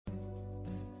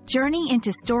Journey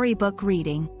into Storybook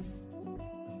Reading.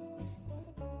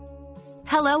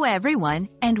 Hello everyone,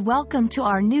 and welcome to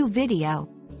our new video.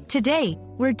 Today,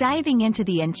 we're diving into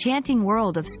the enchanting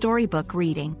world of storybook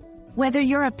reading. Whether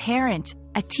you're a parent,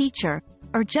 a teacher,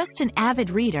 or just an avid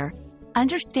reader,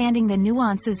 understanding the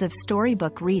nuances of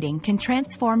storybook reading can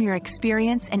transform your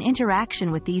experience and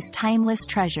interaction with these timeless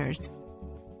treasures.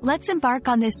 Let's embark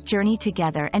on this journey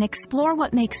together and explore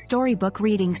what makes storybook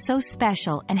reading so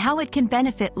special and how it can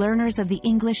benefit learners of the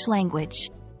English language.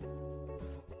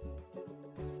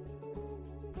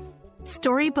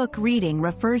 Storybook reading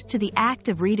refers to the act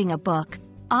of reading a book,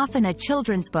 often a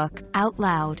children's book, out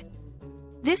loud.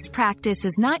 This practice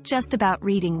is not just about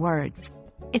reading words.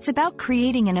 It's about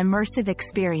creating an immersive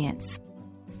experience.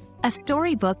 A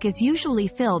storybook is usually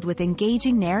filled with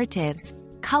engaging narratives,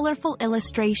 colorful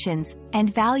illustrations,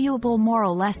 and valuable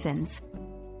moral lessons.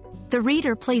 The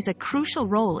reader plays a crucial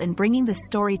role in bringing the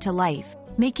story to life,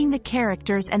 making the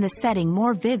characters and the setting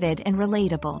more vivid and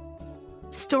relatable.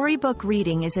 Storybook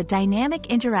reading is a dynamic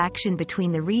interaction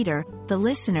between the reader, the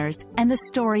listeners, and the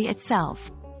story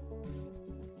itself.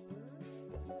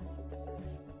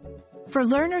 For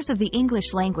learners of the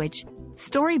English language,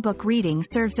 storybook reading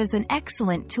serves as an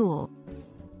excellent tool.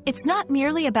 It's not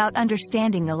merely about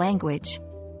understanding the language.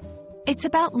 It's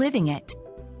about living it.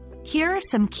 Here are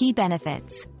some key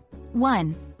benefits.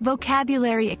 1.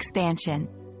 Vocabulary expansion.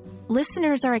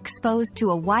 Listeners are exposed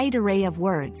to a wide array of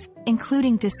words,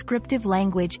 including descriptive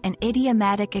language and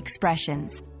idiomatic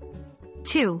expressions.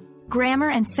 2. Grammar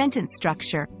and sentence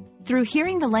structure. Through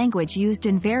hearing the language used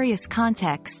in various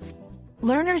contexts,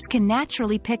 learners can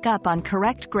naturally pick up on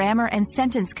correct grammar and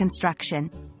sentence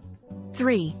construction.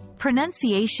 3.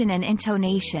 Pronunciation and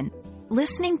intonation.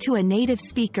 Listening to a native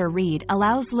speaker read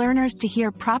allows learners to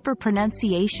hear proper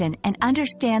pronunciation and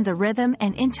understand the rhythm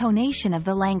and intonation of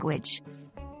the language.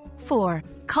 4.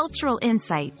 Cultural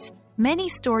insights. Many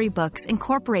storybooks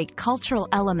incorporate cultural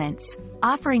elements,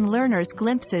 offering learners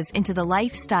glimpses into the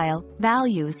lifestyle,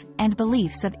 values, and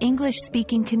beliefs of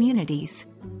English-speaking communities.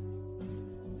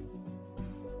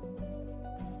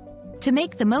 To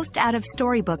make the most out of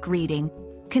storybook reading,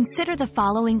 consider the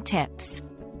following tips.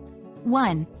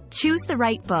 1. Choose the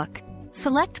right book.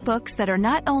 Select books that are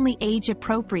not only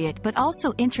age-appropriate but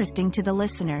also interesting to the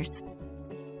listeners.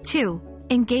 2.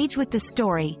 Engage with the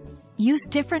story. Use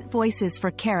different voices for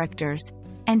characters,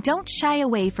 and don't shy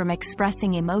away from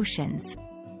expressing emotions.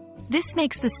 This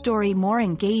makes the story more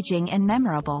engaging and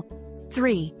memorable.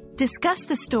 3. Discuss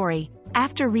the story.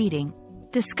 After reading,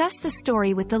 discuss the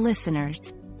story with the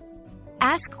listeners.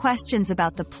 Ask questions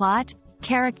about the plot,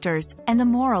 characters, and the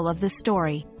moral of the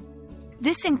story.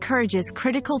 This encourages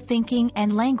critical thinking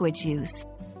and language use.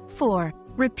 4.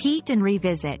 Repeat and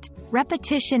revisit.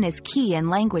 Repetition is key in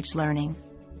language learning.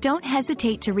 Don't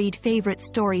hesitate to read favorite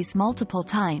stories multiple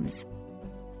times.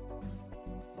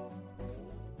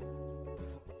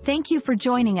 Thank you for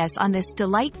joining us on this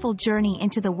delightful journey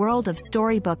into the world of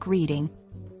storybook reading.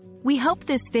 We hope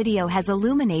this video has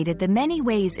illuminated the many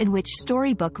ways in which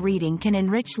storybook reading can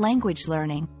enrich language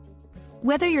learning.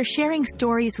 Whether you're sharing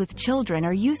stories with children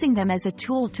or using them as a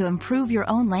tool to improve your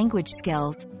own language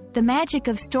skills, the magic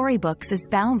of storybooks is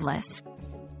boundless.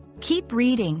 Keep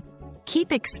reading,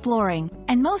 keep exploring,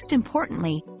 and most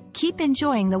importantly, keep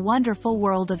enjoying the wonderful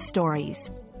world of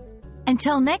stories.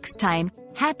 Until next time,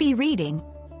 happy reading!